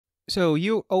So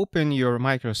you open your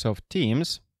Microsoft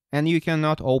Teams and you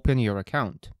cannot open your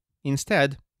account.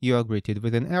 Instead, you are greeted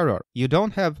with an error. You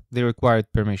don't have the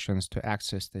required permissions to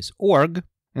access this org,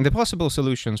 and the possible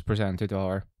solutions presented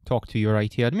are talk to your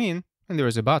IT admin, and there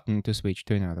is a button to switch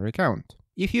to another account.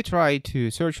 If you try to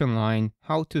search online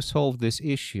how to solve this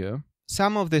issue,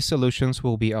 some of the solutions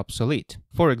will be obsolete.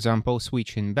 For example,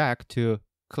 switching back to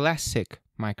classic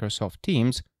Microsoft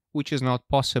Teams, which is not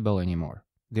possible anymore.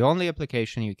 The only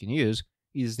application you can use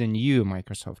is the new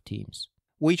Microsoft Teams,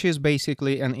 which is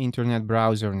basically an internet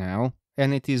browser now,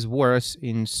 and it is worse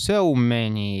in so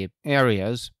many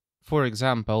areas. For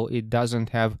example, it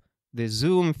doesn't have the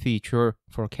zoom feature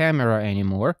for camera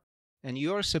anymore, and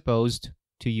you're supposed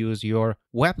to use your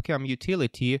webcam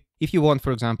utility if you want,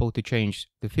 for example, to change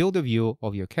the field of view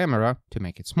of your camera to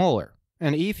make it smaller.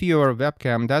 And if your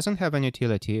webcam doesn't have an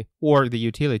utility, or the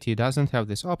utility doesn't have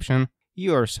this option,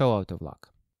 you are so out of luck.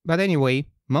 But anyway,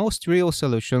 most real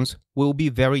solutions will be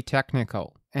very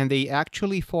technical, and they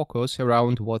actually focus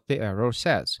around what the error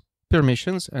says: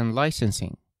 permissions and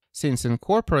licensing. Since in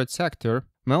corporate sector,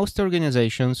 most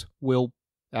organizations will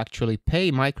actually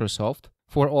pay Microsoft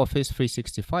for Office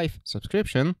 365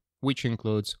 subscription, which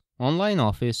includes online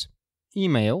Office,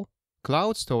 email,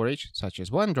 cloud storage such as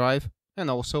OneDrive,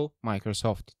 and also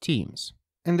Microsoft Teams.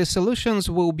 And the solutions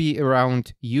will be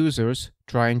around users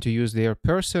trying to use their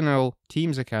personal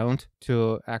Teams account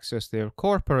to access their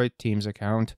corporate Teams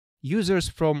account, users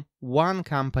from one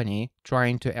company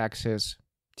trying to access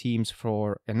Teams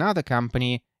for another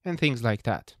company, and things like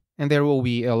that. And there will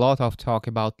be a lot of talk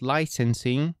about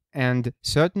licensing and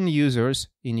certain users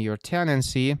in your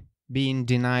tenancy being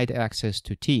denied access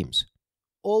to Teams,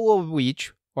 all of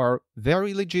which are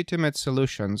very legitimate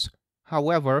solutions.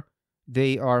 However,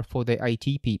 they are for the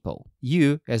IT people.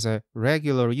 You, as a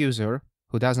regular user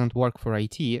who doesn't work for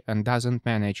IT and doesn't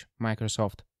manage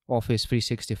Microsoft Office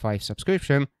 365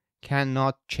 subscription,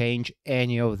 cannot change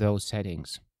any of those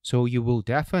settings. So you will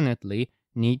definitely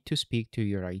need to speak to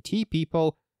your IT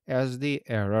people, as the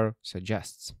error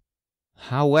suggests.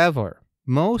 However,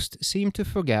 most seem to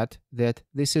forget that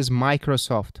this is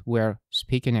Microsoft we're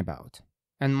speaking about.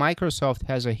 And Microsoft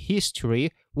has a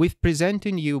history with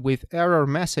presenting you with error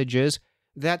messages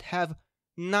that have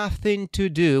nothing to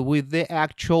do with the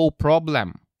actual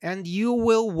problem. And you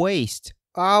will waste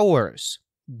hours,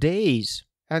 days,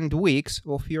 and weeks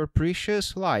of your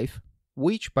precious life,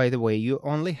 which, by the way, you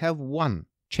only have one,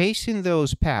 chasing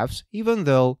those paths even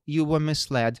though you were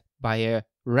misled by a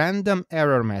random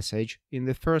error message in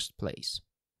the first place.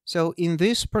 So in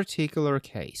this particular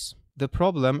case, the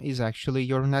problem is actually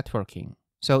your networking.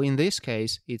 So in this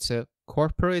case, it's a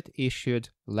corporate issued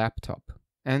laptop,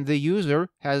 and the user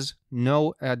has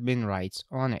no admin rights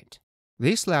on it.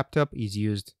 This laptop is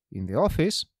used in the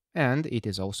office, and it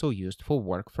is also used for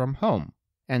work from home.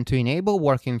 And to enable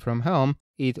working from home,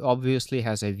 it obviously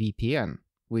has a VPN,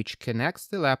 which connects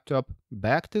the laptop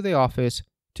back to the office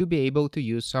to be able to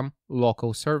use some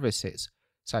local services,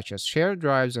 such as shared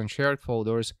drives and shared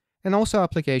folders, and also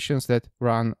applications that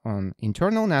run on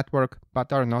internal network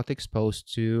but are not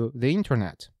exposed to the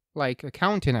internet, like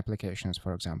accounting applications,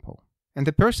 for example. And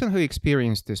the person who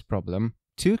experienced this problem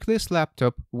took this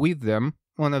laptop with them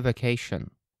on a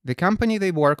vacation. The company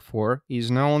they work for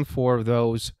is known for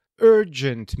those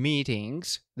urgent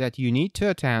meetings that you need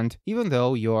to attend even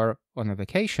though you're on a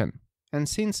vacation. And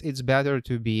since it's better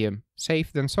to be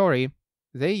safe than sorry,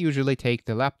 they usually take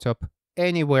the laptop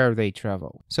anywhere they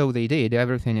travel. So they did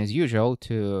everything as usual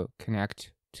to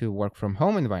connect to work from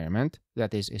home environment,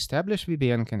 that is, establish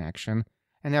VPN connection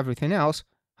and everything else.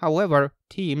 However,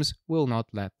 Teams will not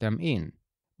let them in.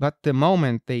 But the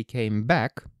moment they came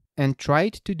back and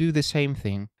tried to do the same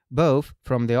thing, both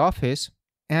from the office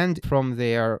and from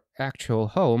their actual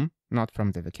home, not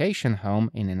from the vacation home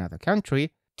in another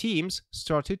country, Teams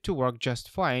started to work just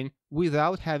fine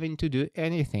without having to do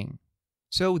anything.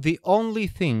 So the only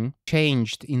thing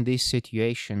changed in this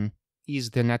situation is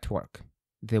the network,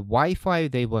 the Wi-Fi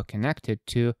they were connected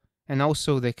to, and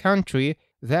also the country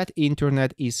that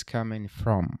internet is coming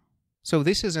from. So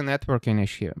this is a networking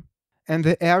issue. And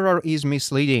the error is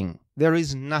misleading. There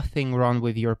is nothing wrong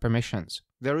with your permissions.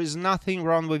 There is nothing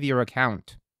wrong with your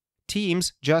account.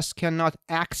 Teams just cannot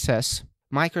access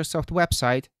Microsoft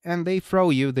website and they throw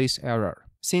you this error.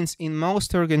 Since in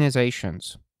most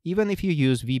organizations, even if you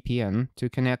use VPN to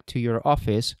connect to your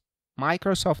office,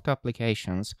 Microsoft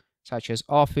applications such as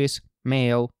Office,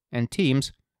 Mail, and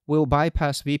Teams will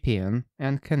bypass VPN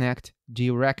and connect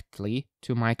directly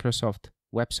to Microsoft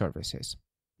web services.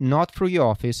 Not through your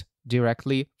Office,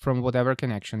 directly from whatever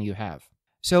connection you have.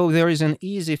 So there is an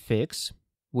easy fix,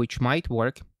 which might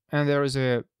work, and there is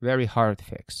a very hard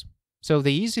fix. So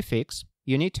the easy fix,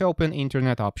 you need to open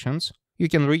Internet Options. You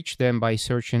can reach them by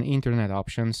searching Internet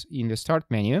Options in the Start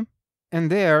menu.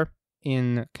 And there,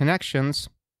 in Connections,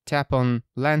 tap on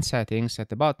LAN Settings at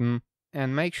the bottom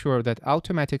and make sure that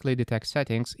Automatically Detect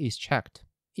Settings is checked.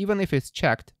 Even if it's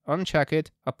checked, uncheck it,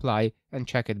 apply, and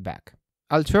check it back.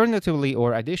 Alternatively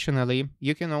or additionally,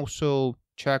 you can also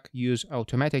check Use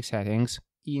Automatic Settings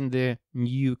in the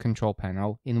New Control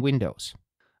Panel in Windows.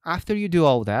 After you do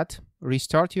all that,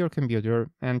 restart your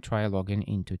computer and try logging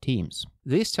into Teams.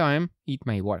 This time, it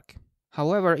may work.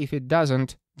 However, if it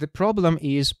doesn't, the problem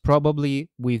is probably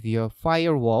with your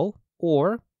firewall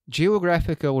or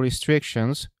geographical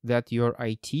restrictions that your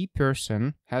IT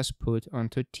person has put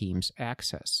onto Teams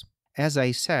access. As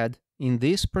I said, in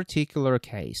this particular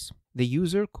case, the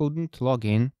user couldn't log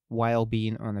in while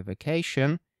being on a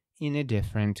vacation in a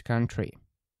different country.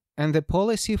 And the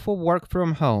policy for work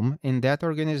from home in that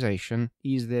organization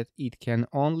is that it can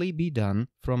only be done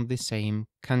from the same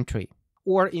country.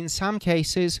 Or in some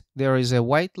cases, there is a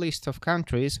white list of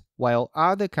countries, while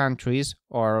other countries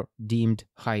are deemed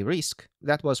high risk.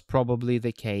 That was probably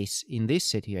the case in this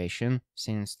situation,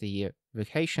 since the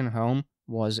vacation home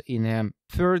was in a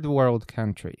third world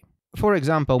country. For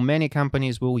example, many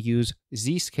companies will use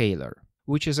Zscaler,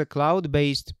 which is a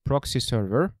cloud-based proxy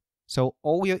server. So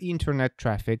all your internet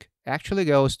traffic actually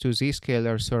goes to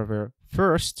Zscaler server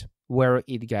first, where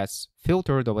it gets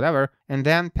filtered or whatever, and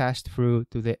then passed through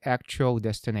to the actual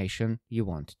destination you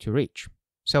want to reach.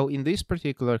 So in this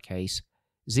particular case,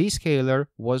 Zscaler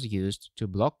was used to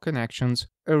block connections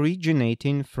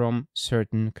originating from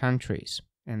certain countries,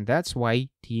 and that's why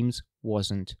Teams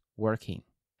wasn't working.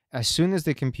 As soon as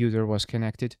the computer was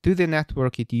connected to the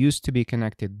network it used to be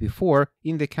connected before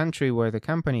in the country where the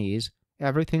company is,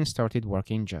 everything started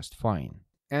working just fine.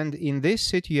 And in this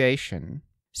situation,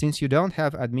 since you don't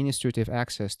have administrative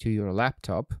access to your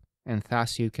laptop, and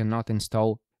thus you cannot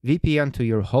install VPN to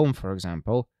your home, for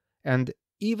example, and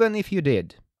even if you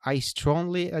did, I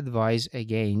strongly advise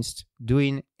against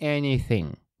doing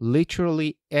anything,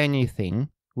 literally anything,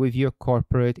 with your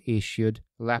corporate-issued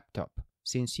laptop,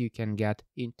 since you can get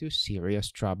into serious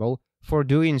trouble for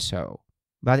doing so.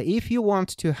 But if you want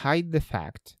to hide the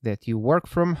fact that you work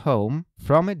from home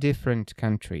from a different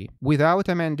country without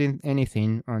amending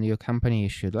anything on your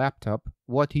company-issued laptop,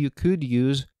 what you could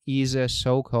use is a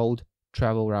so-called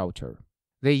travel router.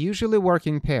 They usually work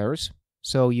in pairs,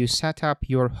 so you set up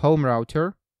your home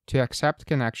router to accept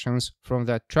connections from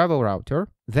that travel router.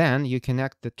 Then you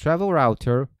connect the travel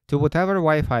router to whatever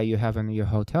Wi-Fi you have in your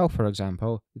hotel, for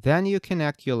example. Then you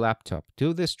connect your laptop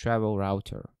to this travel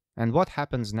router. And what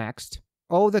happens next?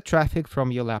 All the traffic from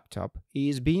your laptop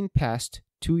is being passed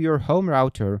to your home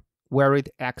router where it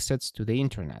accesses to the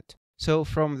internet. So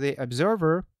from the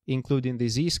observer, including the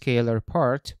Zscaler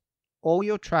part, all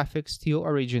your traffic still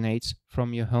originates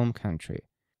from your home country.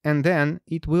 And then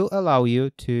it will allow you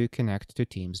to connect to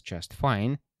Teams just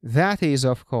fine. That is,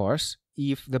 of course,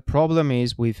 if the problem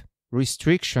is with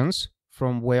restrictions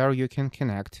from where you can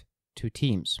connect to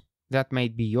Teams. That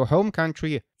might be your home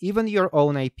country, even your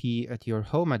own IP at your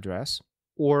home address,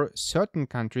 or certain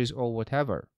countries or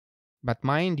whatever. But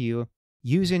mind you,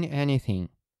 using anything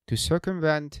to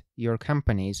circumvent your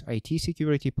company's IT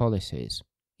security policies,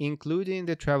 including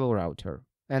the travel router,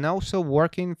 and also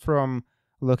working from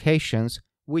locations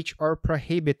which are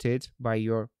prohibited by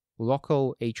your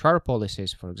local HR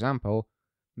policies, for example,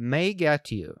 may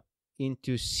get you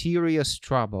into serious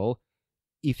trouble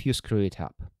if you screw it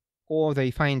up, or they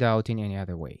find out in any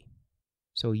other way.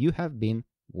 So you have been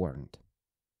warned.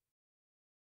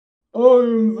 I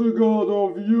am the god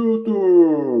of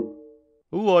YouTube!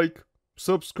 Like,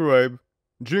 subscribe,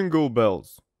 jingle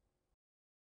bells.